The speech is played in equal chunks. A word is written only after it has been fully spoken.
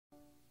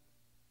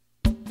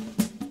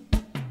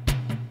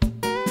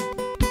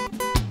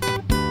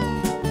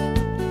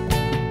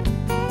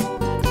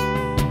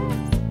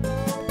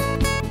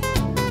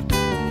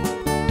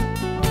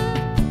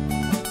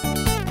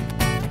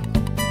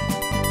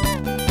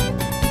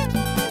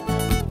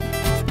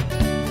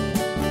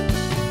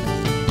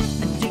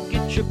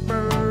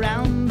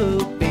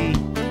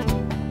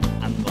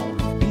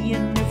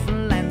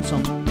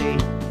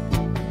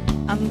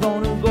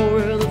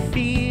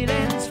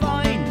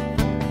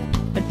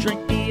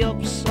drink me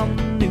up some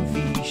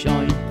Newfie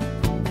shine.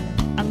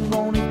 I'm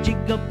gonna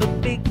jig up a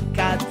big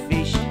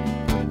catfish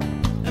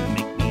and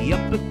make me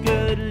up a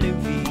good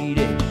Newfie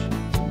dish.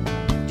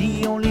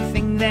 The only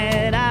thing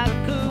that I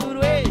could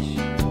wish,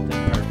 the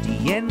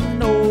party in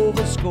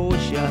Nova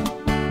Scotia.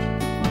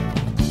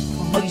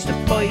 Oyster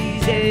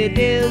boys a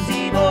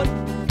busy bud,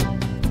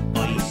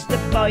 oyster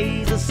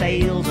boys a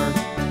sails her,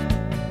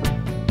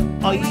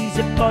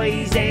 oyster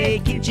boys a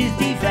catches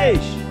the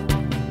fish.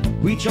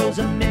 We chose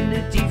a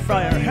minute deep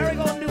fryer. Here we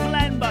go,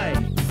 Newfoundland by.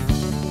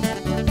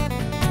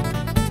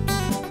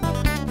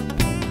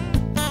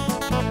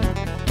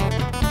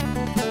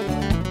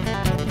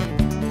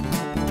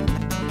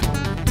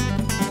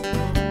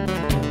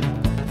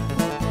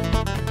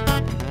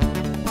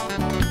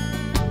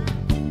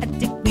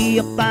 Take me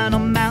up on a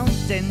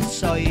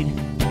mountainside,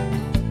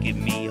 give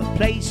me a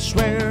place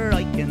where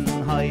I can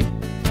hide.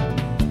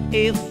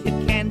 If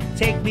you can't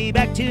take me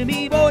back to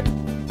me boat,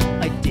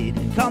 I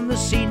didn't come to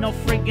see no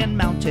friggin'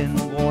 mountain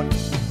goat.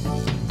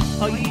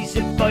 I's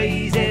the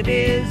boys a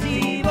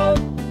busy boat,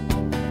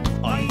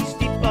 I's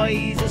the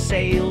boys a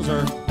sails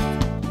her,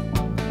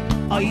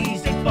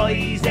 I's the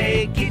boys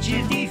a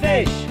catches the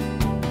fish.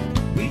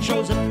 We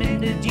chose them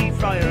in the deep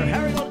fryer.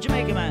 Here we go,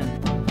 Jamaican man.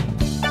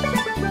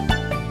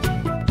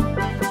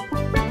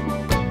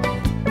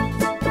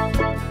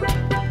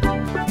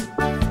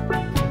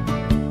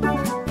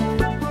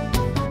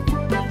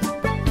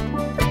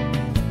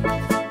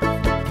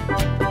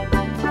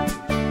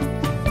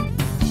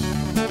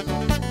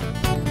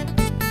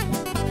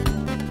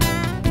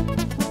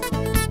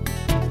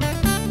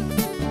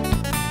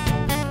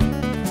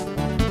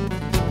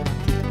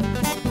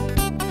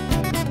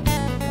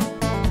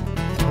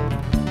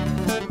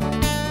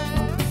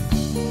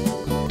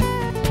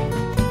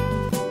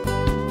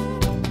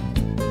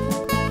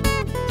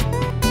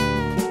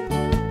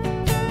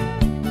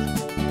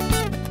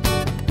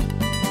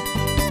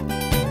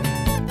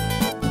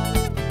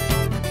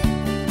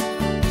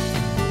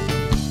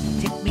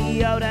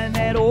 Out on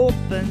that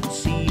open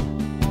sea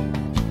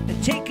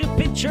and take a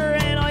picture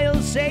and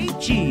I'll say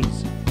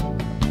cheese.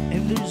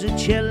 If there's a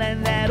chill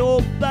in that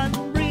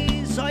open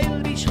breeze,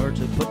 I'll be sure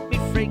to put me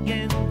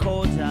friggin'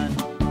 coat on.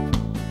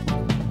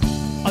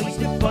 I's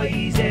the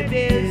boys a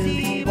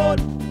busy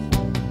boat,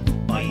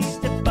 I's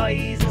the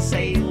boys a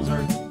sails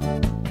her,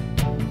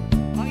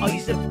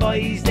 I's the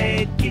boys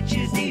that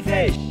catches the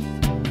fish.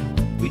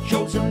 We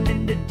chose them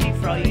in the deep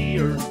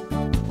fryer.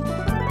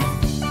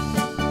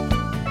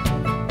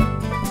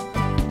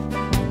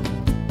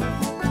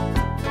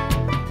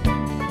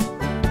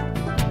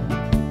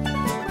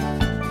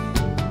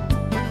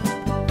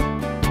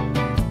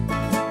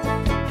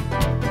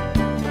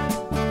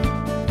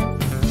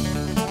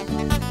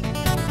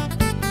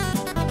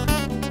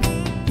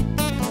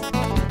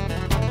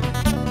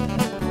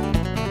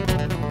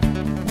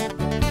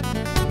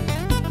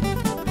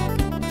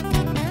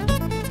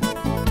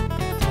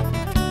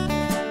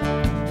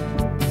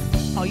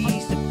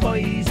 I's the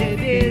boys a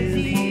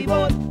busy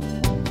boat,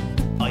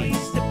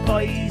 I's the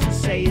boys a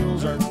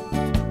sails her,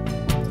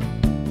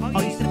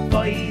 I's the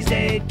boys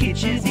that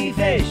catches the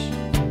fish.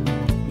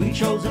 We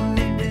chose them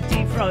in the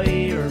deep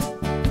fryer.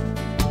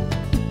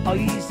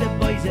 I's the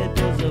boys that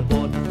does a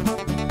boat.